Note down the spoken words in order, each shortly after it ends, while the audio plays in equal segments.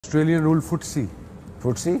Australian rule footsie.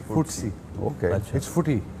 Footsie? Footsie. Okay. It's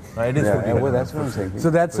footy. It is footy. Well, that's what I'm saying. So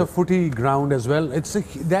that's a footy ground as well.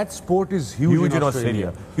 That sport is huge in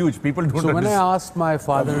Australia. Huge. People don't So when I asked my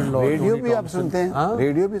father-in-law, radio भी आप सुनते हैं?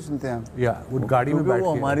 Radio भी सुनते हैं आप? Yeah, वो गाड़ी में बैठ के.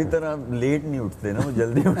 वो हमारी तरह लेट नहीं उठते ना, वो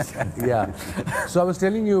जल्दी उठते. Yeah. So I was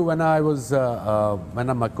telling you when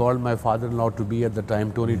I called my father-in-law to be at the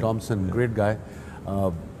time, Tony Thompson, great guy,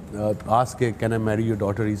 asked, can I marry your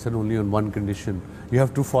daughter? He said only on one condition. You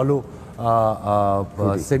have to follow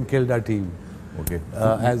St Kilda team. Okay.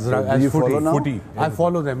 As you follow now? Footy. I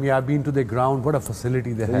follow them. Yeah, I've been to their ground. What a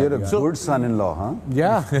facility they have. You're a good son-in-law, huh?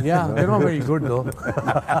 Yeah. They're not very good though.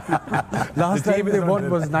 Last time they won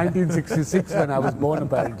was 1966 when I was born,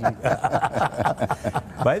 apparently.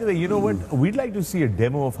 By the way, you know what? We'd like to see a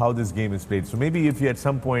demo of how this game is played. So maybe if you at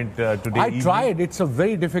some point today. I tried. It's a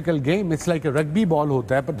very difficult game. It's like a rugby ball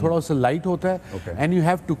होता है, पर थोड़ा सा light होता है. Okay. And you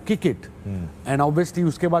have to kick it. And obviously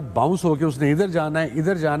उसके बाद bounce होके उसने इधर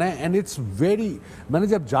जाना है, and it's very. मैंने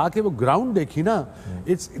जब जाके वो ग्राउंड देखी ना,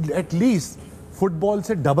 it's at least फुटबॉल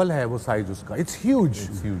से डबल है वो साइज उसका. It's huge.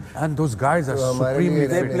 And those guys are supremely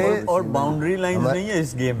fit. और बाउंड्री लाइन नहीं है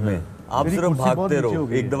इस गेम में. आप सिर्फ भागते रहो.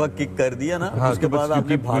 एक दफा किक कर दिया ना, उसके बाद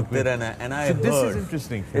आपने भागते रहना है. And I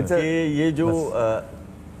heard ये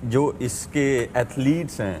जो इसके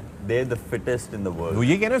एथलीट्स हैं, they're the fittest in the world. वो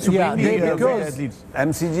ये कह रहे हैं सुप्रीमली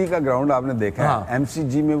MCG का ग्राउंड आपने देखा है.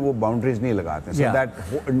 MCG में वो बाउंड्रीज नहीं लगाते. So that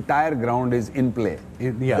entire ground is in play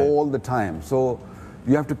all the time. So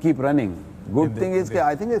you have to keep running. Good thing is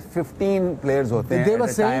I think it's 15 players होते हैं at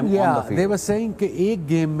a time on the field. They were saying कि एक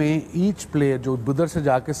game में each player जो उधर से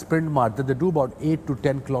जाके sprint मारते, they do about 8 to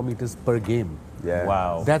 10 kilometers per game. Yeah.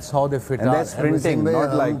 Wow. That's how they fit. And they're sprinting,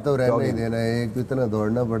 not like तो रहने ही देना है. एक तो इतना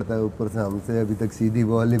दौड़ना पड़ता है, ऊपर से हमसे अभी तक सीधी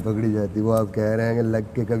बॉल नहीं पकड़ी जाती. वो आप कह रहे हैं कि लग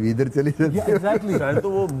के कभी इधर चली जाती है. Exactly. सर तो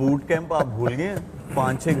वो बूट कैंप आप भूल गए.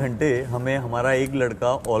 5-6 घंटे हमें हमारा एक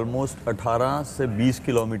लड़का ऑलमोस्ट 18 से 20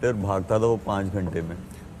 किलोमीटर भागता था वो 5 घंटे में.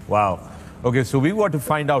 Wow. Okay, so we want to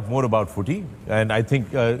find out more about footy, and I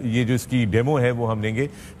think ये जो इसकी डेमो है वो हम लेंगे.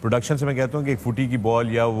 प्रोडक्शन से मैं कहता हूँ कि एक फुटी की बॉल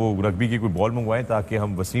या वो रग्बी की कोई बॉल मंगवाएं ताकि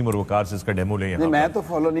हम वसीम और वकार से इसका डेमो लें. मैं तो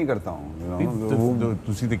फॉलो नहीं करता हूँ.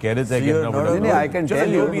 तुसी तो कह रहे थे कि नहीं, I can tell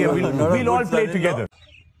you. We'll all play together.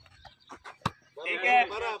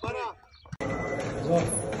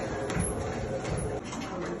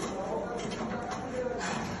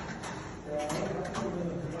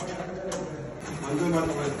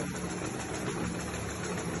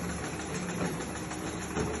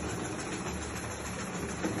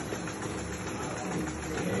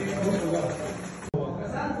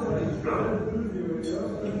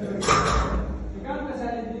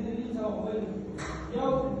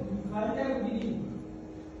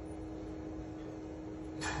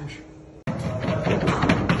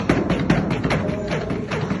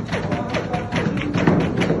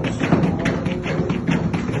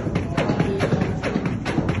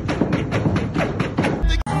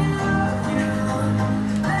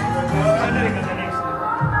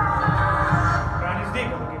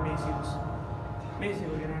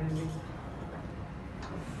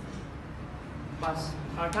 बस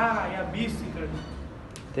 18 या 20 सेकंड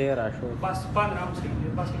 13 शो बस 15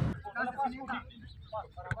 सेकंड बस.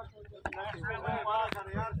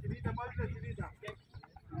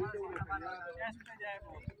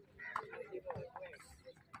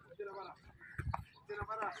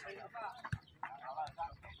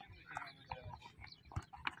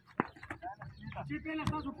 Sí, pela,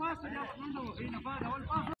 faz o passo, já manda o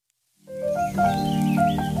passo.